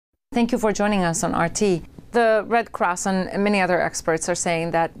Thank you for joining us on RT. The Red Cross and many other experts are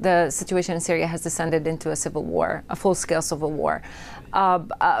saying that the situation in Syria has descended into a civil war, a full-scale civil war.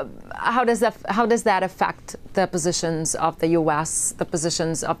 How does that affect the positions of the U.S., the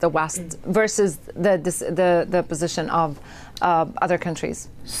positions of the West, versus the position of other countries?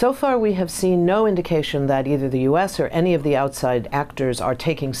 So far, we have seen no indication that either the U.S. or any of the outside actors are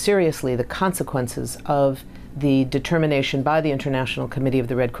taking seriously the consequences of the determination by the International Committee of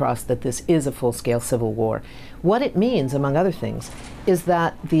the Red Cross that this is a full-scale civil war. What it means, among other things, is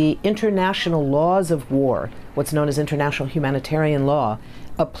that the international laws of war, what's known as international humanitarian law,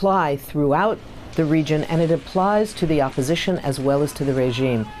 apply throughout the region, and it applies to the opposition as well as to the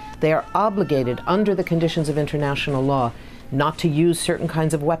regime. They are obligated, under the conditions of international law, not to use certain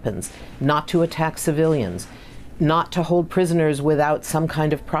kinds of weapons, not to attack civilians, not to hold prisoners without some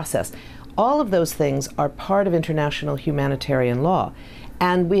kind of process. All of those things are part of international humanitarian law,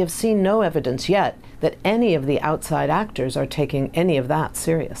 and we have seen no evidence yet that any of the outside actors are taking any of that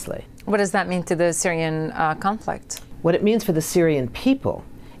seriously. What does that mean to the Syrian conflict? What it means for the Syrian people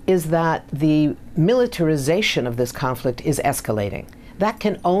is that the militarization of this conflict is escalating. That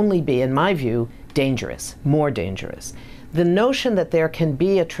can only be, in my view, dangerous, more dangerous. The notion that there can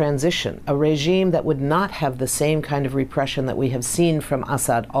be a transition, a regime that would not have the same kind of repression that we have seen from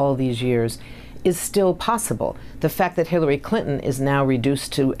Assad all these years, is still possible. The fact that Hillary Clinton is now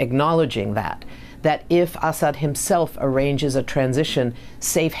reduced to acknowledging that if Assad himself arranges a transition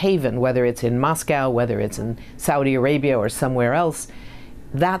safe haven, whether it's in Moscow, whether it's in Saudi Arabia or somewhere else,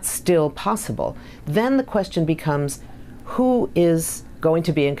 that's still possible. Then the question becomes, who is going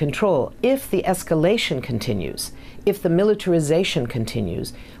to be in control? If the escalation continues, if the militarization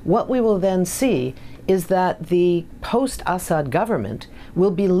continues, what we will then see is that the post-Assad government will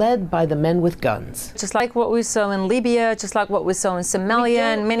be led by the men with guns. Just like what we saw in Libya, just like what we saw in Somalia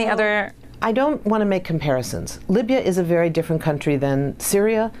and many other... I don't want to make comparisons. Libya is a very different country than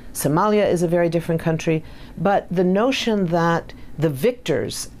Syria. Somalia is a very different country. But the notion that the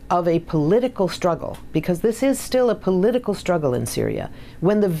victors of a political struggle, because this is still a political struggle in Syria,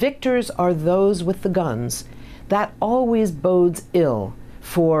 when the victors are those with the guns, that always bodes ill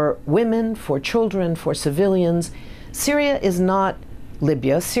for women, for children, for civilians. Syria is not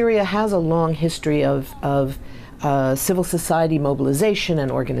Libya. Syria has a long history of civil society mobilization and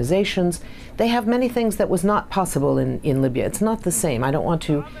organizations. They have many things that was not possible in Libya. It's not the same. I don't want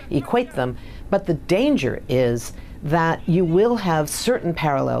to equate them, but the danger is that you will have certain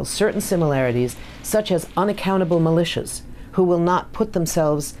parallels, certain similarities, such as unaccountable militias who will not put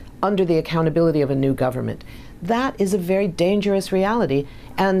themselves under the accountability of a new government. That is a very dangerous reality,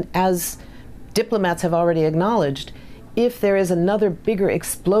 and as diplomats have already acknowledged, if there is another bigger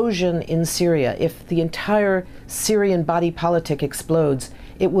explosion in Syria, if the entire Syrian body politic explodes,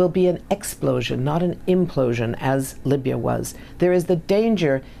 it will be an explosion, not an implosion, as Libya was. There is the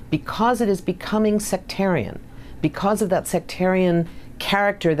danger, because it is becoming sectarian, because of that sectarian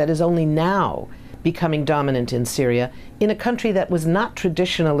character that is only now becoming dominant in Syria, in a country that was not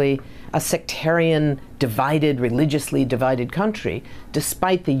traditionally a sectarian, divided, religiously divided country,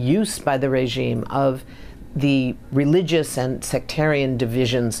 despite the use by the regime of the religious and sectarian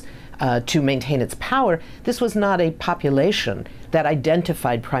divisions to maintain its power. This was not a population that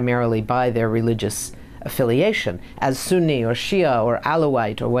identified primarily by their religious affiliation as Sunni or Shia or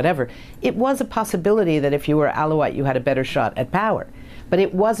Alawite or whatever. It was a possibility that if you were Alawite, you had a better shot at power. But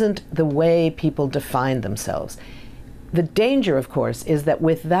it wasn't the way people defined themselves. The danger, of course, is that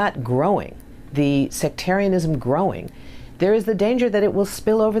with that growing, the sectarianism growing, there is the danger that it will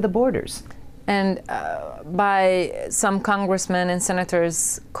spill over the borders. And by some congressmen and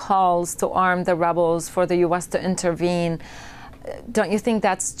senators' calls to arm the rebels, for the U.S. to intervene, don't you think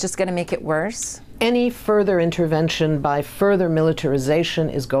that's just going to make it worse? Any further intervention by further militarization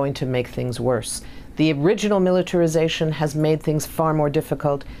is going to make things worse. The original militarization has made things far more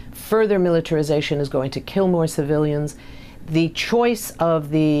difficult. Further militarization is going to kill more civilians. The choice of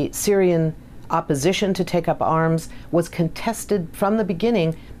the Syrian opposition to take up arms was contested from the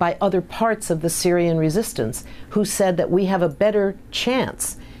beginning by other parts of the Syrian resistance, who said that we have a better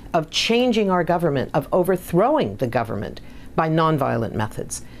chance of changing our government, of overthrowing the government by nonviolent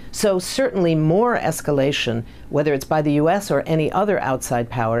methods. So certainly more escalation, whether it's by the US or any other outside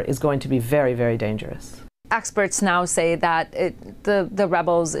power, is going to be very, very dangerous. Experts now say that the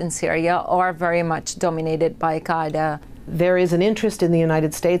rebels in Syria are very much dominated by al-Qaeda. There is an interest in the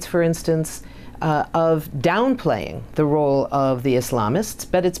United States, for instance, of downplaying the role of the Islamists,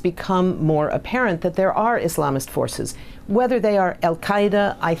 but it's become more apparent that there are Islamist forces. Whether they are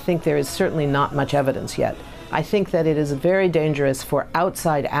al-Qaeda, I think there is certainly not much evidence yet. I think that it is very dangerous for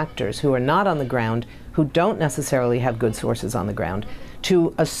outside actors who are not on the ground, who don't necessarily have good sources on the ground,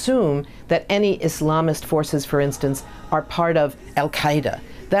 to assume that any Islamist forces, for instance, are part of Al-Qaeda.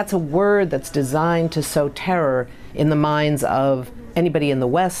 That's a word that's designed to sow terror in the minds of anybody in the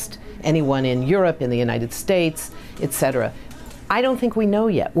West, anyone in Europe, in the United States, etc. I don't think we know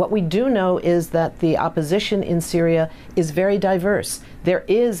yet. What we do know is that the opposition in Syria is very diverse. There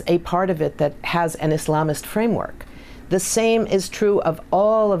is a part of it that has an Islamist framework. The same is true of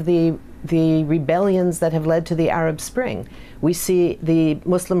all of the rebellions that have led to the Arab Spring. We see the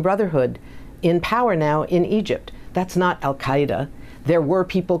Muslim Brotherhood in power now in Egypt. That's not Al-Qaeda. There were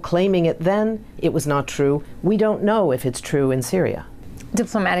people claiming it then. It was not true. We don't know if it's true in Syria.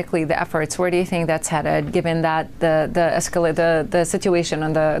 Diplomatically, the efforts, where do you think that's headed, given that the situation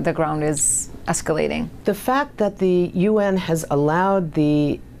on the ground is escalating? The fact that the UN has allowed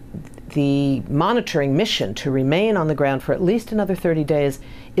the monitoring mission to remain on the ground for at least another 30 days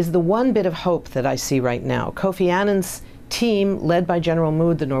is the one bit of hope that I see right now. Kofi Annan's team, led by General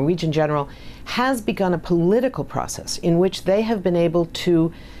Mood, the Norwegian general, has begun a political process in which they have been able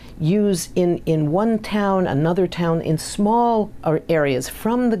to use in one town, another town, in small areas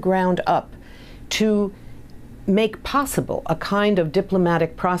from the ground up to make possible a kind of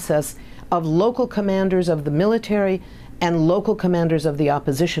diplomatic process of local commanders of the military and local commanders of the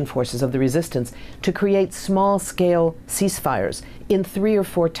opposition forces of the resistance to create small-scale ceasefires in 3 or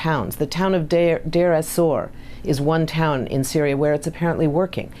 4 towns. The town of Deir ez-Zor is one town in Syria where it's apparently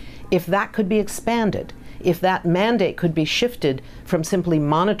working. If that could be expanded, if that mandate could be shifted from simply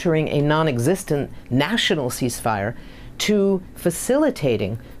monitoring a non-existent national ceasefire to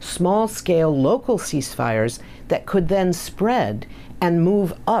facilitating small-scale local ceasefires that could then spread and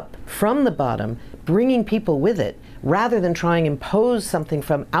move up from the bottom, bringing people with it, rather than trying to impose something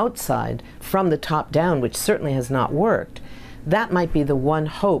from outside, from the top down, which certainly has not worked, that might be the one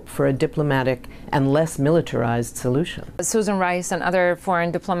hope for a diplomatic and less militarized solution. Susan Rice and other foreign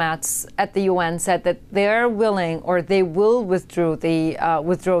diplomats at the UN said that they're willing, or they will withdraw the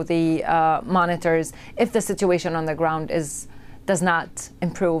monitors if the situation on the ground does not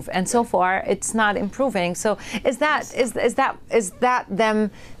improve. And so far, it's not improving. So is that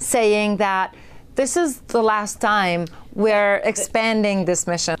them saying that this is the last time we're expanding this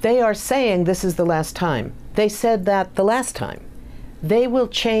mission? They are saying this is the last time. They said that the last time. They will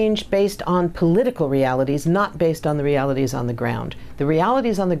change based on political realities, not based on the realities on the ground. The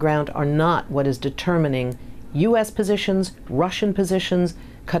realities on the ground are not what is determining US positions, Russian positions,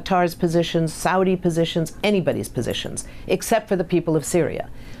 Qatar's positions, Saudi positions, anybody's positions, except for the people of Syria.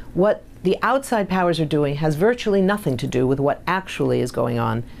 What the outside powers are doing has virtually nothing to do with what actually is going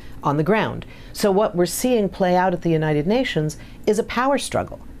on the ground. So what we're seeing play out at the United Nations is a power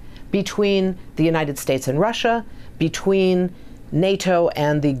struggle between the United States and Russia, between NATO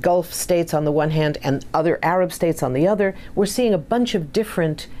and the Gulf states on the one hand and other Arab states on the other. We're seeing a bunch of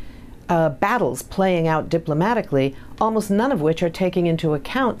different battles playing out diplomatically, almost none of which are taking into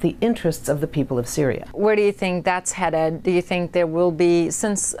account the interests of the people of Syria. Where do you think that's headed? Do you think there will be,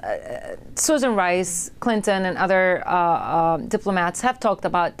 since Susan Rice, Clinton, and other diplomats have talked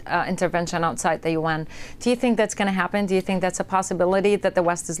about intervention outside the UN, do you think that's going to happen? Do you think that's a possibility that the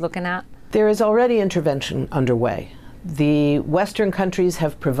West is looking at? There is already intervention underway. The Western countries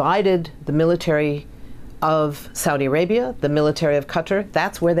have provided the military of Saudi Arabia, the military of Qatar.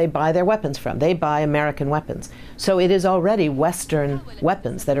 That's where they buy their weapons from. They buy American weapons. So it is already Western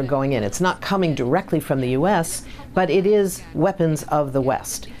weapons that are going in. It's not coming directly from the US, but it is weapons of the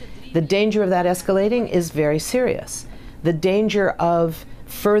West. The danger of that escalating is very serious. The danger of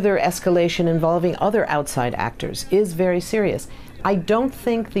further escalation involving other outside actors is very serious. I don't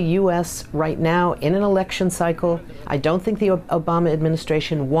think the US right now, in an election cycle, I don't think the Obama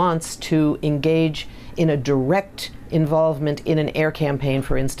administration wants to engage in a direct involvement in an air campaign,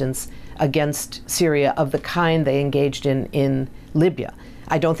 for instance, against Syria of the kind they engaged in Libya.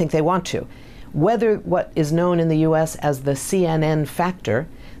 I don't think they want to. Whether what is known in the US as the CNN factor,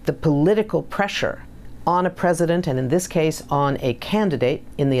 the political pressure on a president, and in this case on a candidate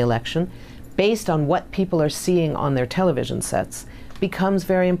in the election, based on what people are seeing on their television sets, becomes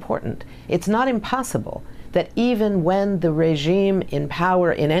very important. It's not impossible that even when the regime in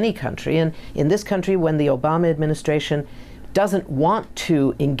power in any country, and in this country when the Obama administration doesn't want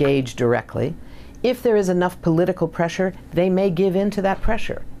to engage directly, if there is enough political pressure, they may give in to that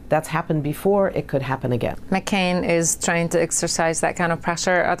pressure. That's happened before, it could happen again. McCain is trying to exercise that kind of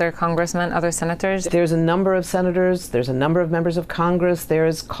pressure, other congressmen, other senators? There's a number of senators, there's a number of members of Congress,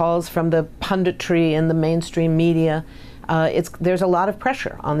 there's calls from the punditry in the mainstream media There's a lot of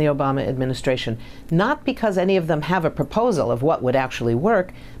pressure on the Obama administration, not because any of them have a proposal of what would actually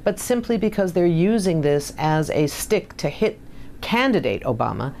work, but simply because they're using this as a stick to hit candidate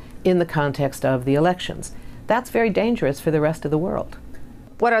Obama in the context of the elections. That's very dangerous for the rest of the world.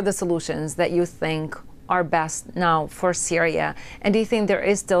 What are the solutions that you think are best now for Syria? And do you think there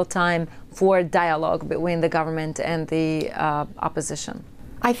is still time for dialogue between the government and the opposition?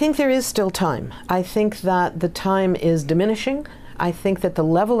 I think there is still time. I think that the time is diminishing. I think that the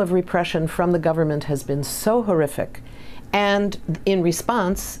level of repression from the government has been so horrific. And in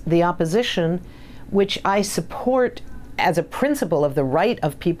response, the opposition, which I support as a principle of the right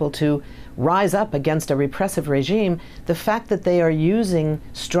of people to rise up against a repressive regime, the fact that they are using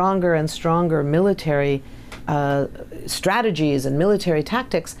stronger and stronger military strategies and military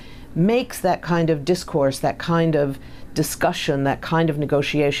tactics makes that kind of discourse, that kind of discussion, that kind of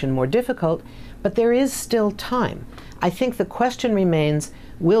negotiation more difficult, but there is still time. I think the question remains,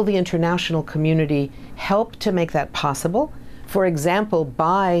 will the international community help to make that possible? For example,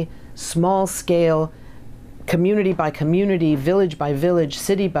 by small-scale, community by community, village by village,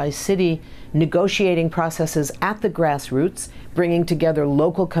 city by city, negotiating processes at the grassroots, bringing together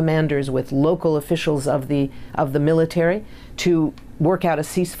local commanders with local officials of the military to work out a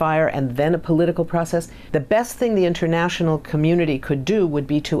ceasefire and then a political process. The best thing the international community could do would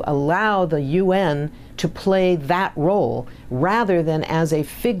be to allow the UN to play that role rather than as a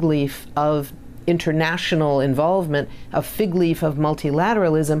fig leaf of international involvement, a fig leaf of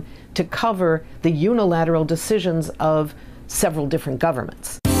multilateralism to cover the unilateral decisions of several different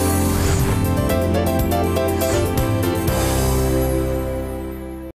governments.